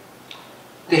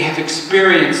 They have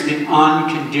experienced the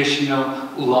unconditional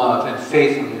love and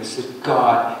faithfulness that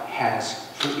God has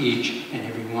for each and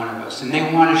every one of us. And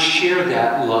they want to share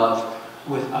that love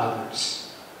with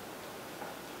others.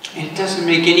 And it doesn't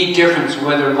make any difference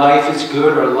whether life is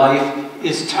good or life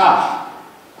is tough.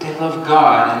 They love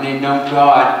God and they know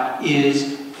God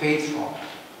is faithful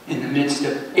in the midst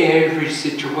of every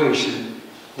situation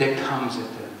that comes at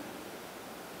them.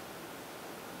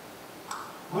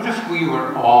 What if we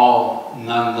were all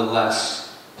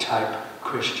nonetheless type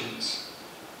Christians?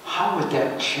 How would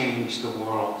that change the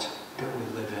world that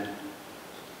we live in?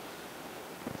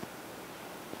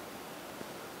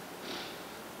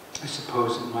 I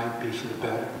suppose it might be for the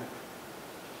better.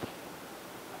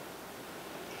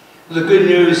 The good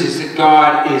news is that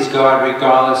God is God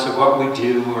regardless of what we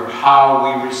do or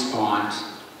how we respond.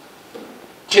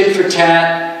 Tit for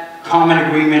tat, common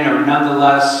agreement, or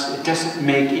nonetheless, it doesn't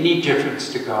make any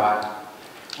difference to God.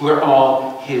 We're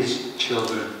all His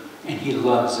children, and He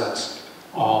loves us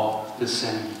all the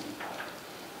same.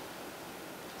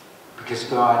 Because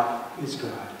God is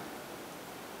God.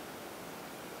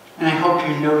 And I hope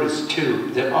you notice,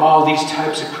 too, that all these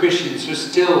types of Christians are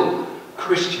still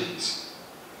Christians.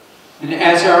 And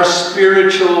as our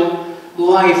spiritual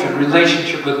life and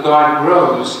relationship with God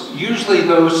grows, usually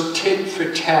those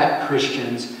tit-for-tat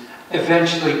Christians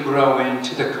eventually grow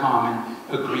into the common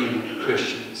agreement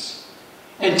Christians.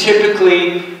 And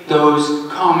typically,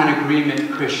 those common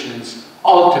agreement Christians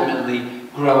ultimately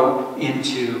grow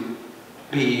into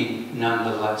being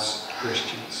nonetheless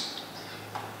Christians.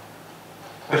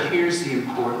 But here's the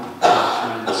important thing,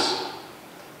 friends.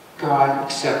 God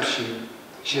accepts you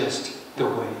just the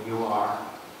way you are.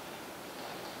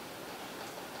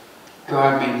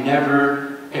 God may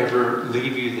never, ever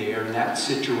leave you there in that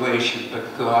situation,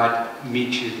 but God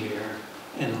meets you there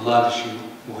and loves you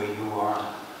the way you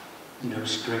are. No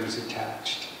strings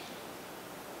attached.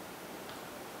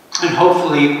 And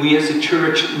hopefully we as a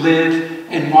church live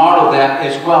and model that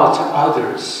as well to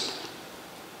others.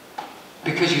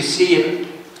 Because you see, it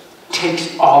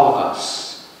takes all of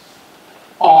us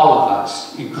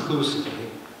inclusively,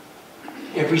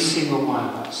 every single one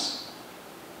of us.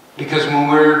 Because when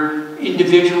we're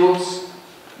individuals,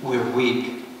 we're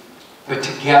weak. But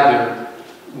together,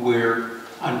 we're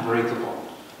unbreakable.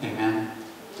 Amen?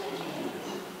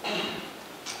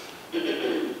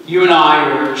 You and I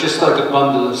are just like a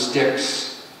bundle of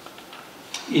sticks.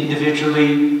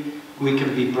 Individually, we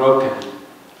can be broken.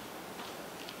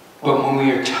 But when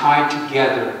we are tied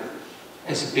together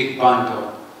as a big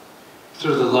bundle,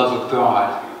 through the love of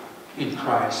God in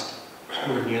Christ,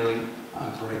 we're nearly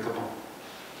unbreakable.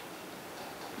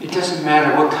 It doesn't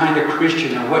matter what kind of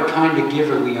Christian or what kind of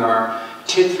giver we are,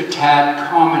 tit for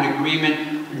tat, common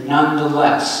agreement,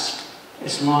 nonetheless,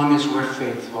 as long as we're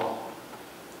faithful.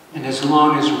 And as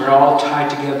long as we're all tied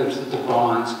together through the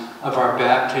bonds of our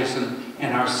baptism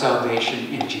and our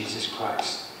salvation in Jesus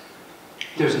Christ.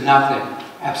 There's nothing,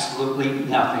 absolutely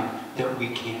nothing, that we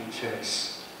can't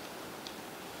face.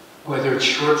 Whether it's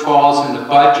shortfalls in the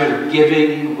budget or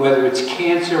giving, whether it's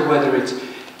cancer, whether it's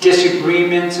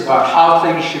disagreements about how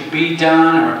things should be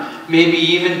done, or maybe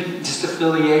even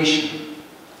disaffiliation.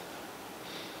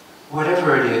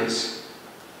 Whatever it is,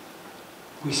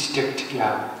 we stick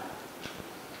together.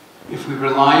 If we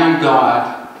rely on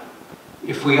God,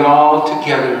 if we all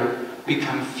together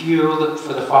become fuel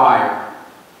for the fire,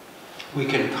 we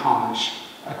can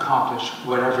accomplish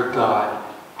whatever God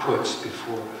puts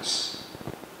before us.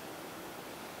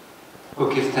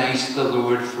 Oh, give thanks to the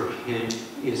Lord, for He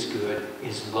is good.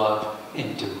 His love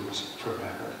endures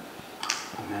forever.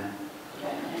 Amen.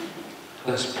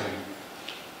 Let's pray.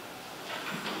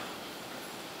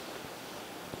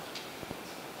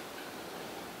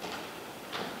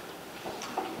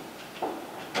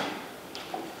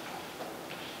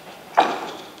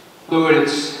 Lord,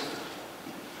 it's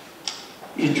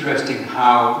interesting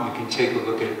how you can take a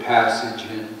look at a passage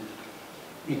and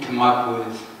you come up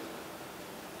with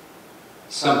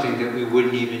something that we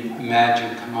wouldn't even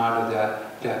imagine come out of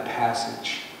that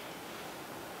passage.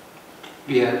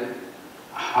 Yet,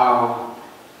 how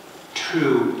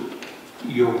true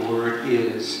your word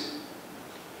is,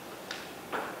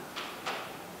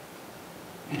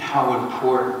 and how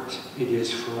important it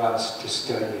is for us to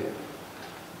study it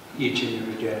each and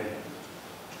every day.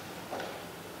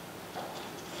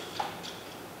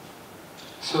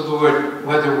 So Lord,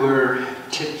 whether we're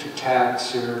tit for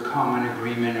tats or common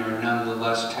agreement or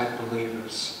nonetheless type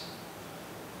believers,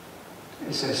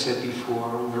 as I said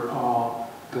before, we're all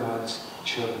God's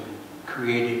children,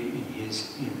 created in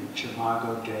His image,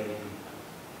 Imago Dei.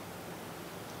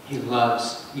 He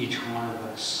loves each one of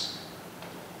us,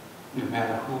 no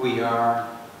matter who we are,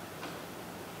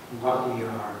 what we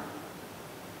are.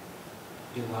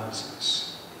 He loves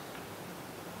us.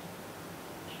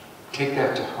 Take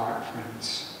that to heart,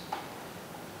 friends.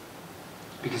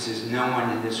 Because there's no one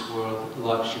in this world that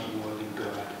loves you more than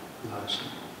God loves you.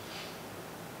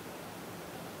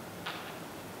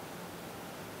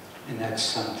 And that's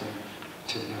something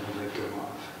to never let go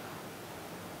of.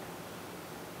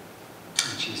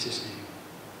 In Jesus' name,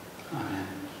 amen.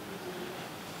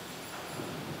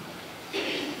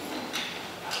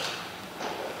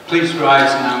 Please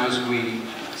rise now as we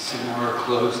sing our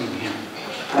closing hymn.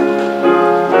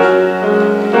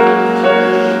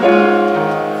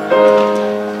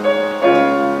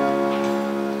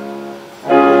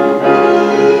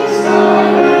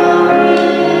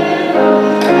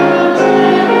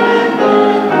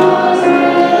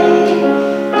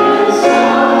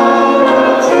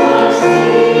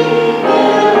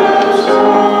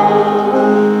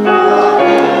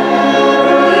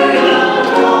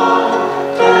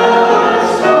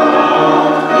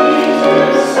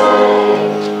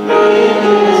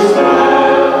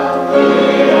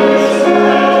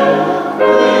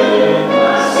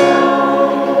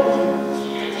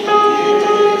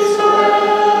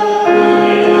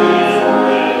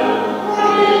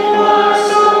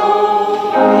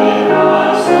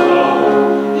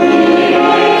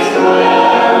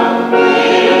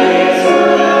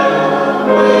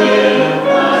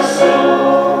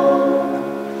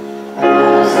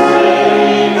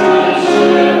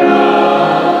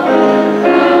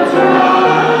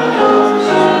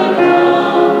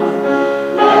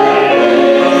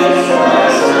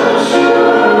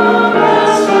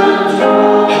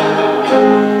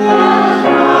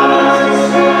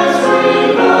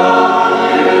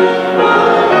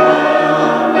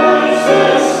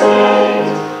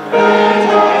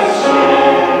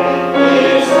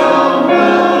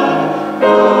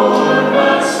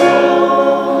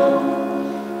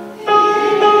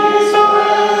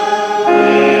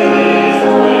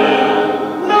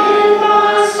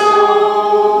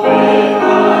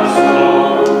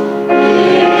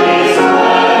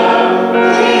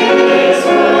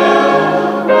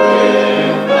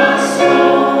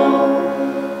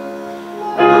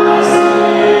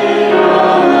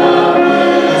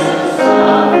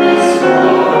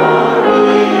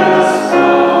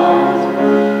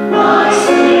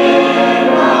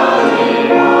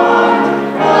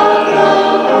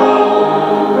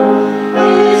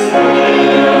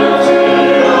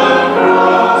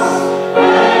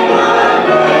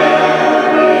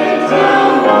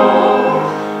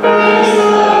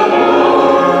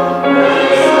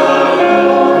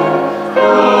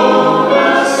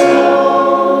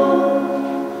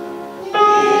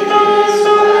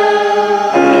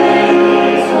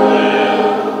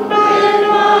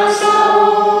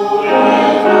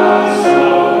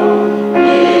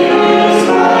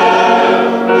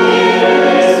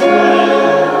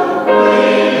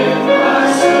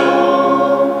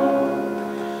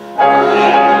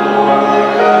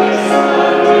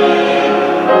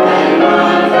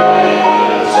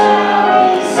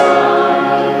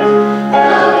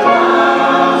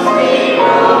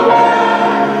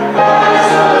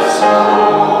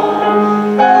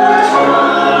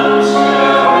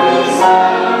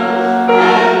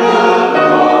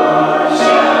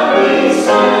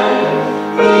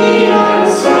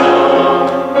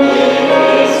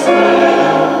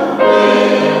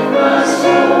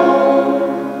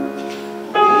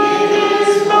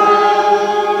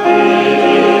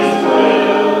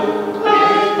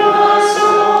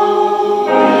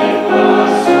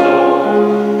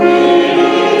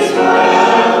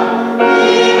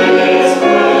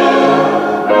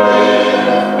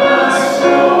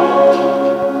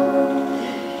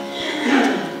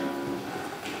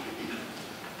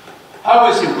 How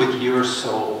is it with your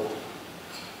soul?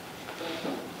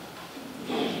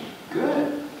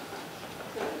 Good.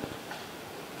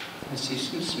 I see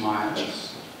some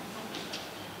smiles.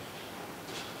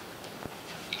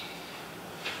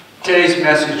 Today's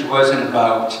message wasn't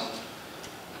about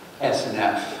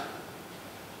S&F,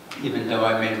 even though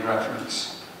I made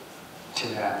reference to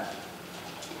that.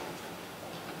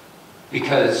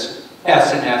 Because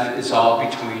S&F is all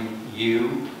between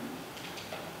you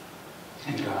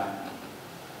and God.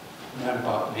 Not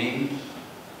about me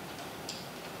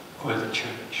or the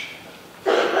church.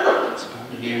 It's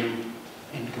about you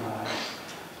and God.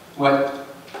 What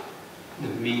the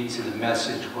means of the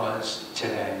message was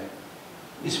today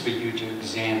is for you to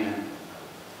examine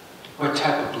what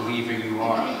type of believer you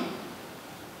are.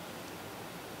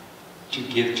 Do you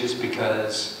give just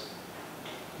because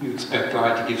you expect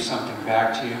God to give something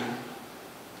back to you?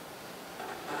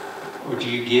 Or do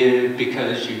you give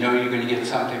because you know you're going to get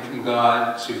something from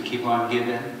God, so you keep on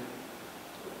giving?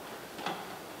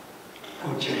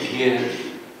 what you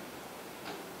give,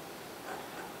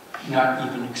 not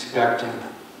even expecting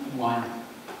one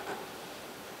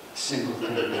single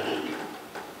thing back.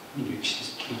 You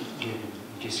just keep giving,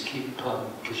 you just keep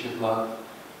plugging because you love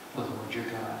the Lord your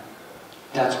God.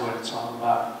 That's what it's all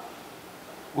about.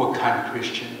 What kind of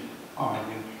Christian are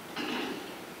you?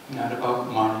 Not about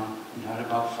money, not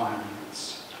about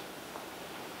finance.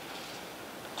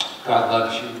 God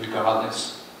loves you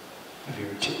regardless of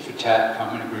your tit-for-tat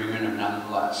common agreement or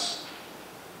nonetheless.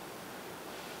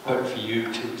 But for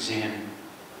you to examine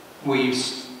where you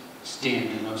stand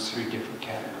in those three different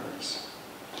categories.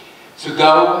 So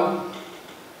go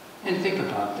and think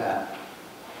about that.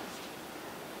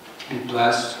 Be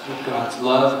blessed with God's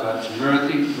love, God's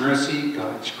mercy,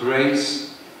 God's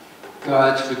grace,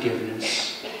 God's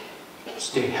forgiveness.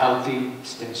 Stay healthy,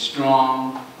 stay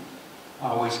strong,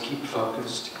 always keep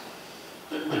focused.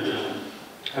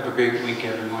 Have a great week,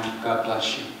 everyone. God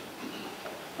bless you.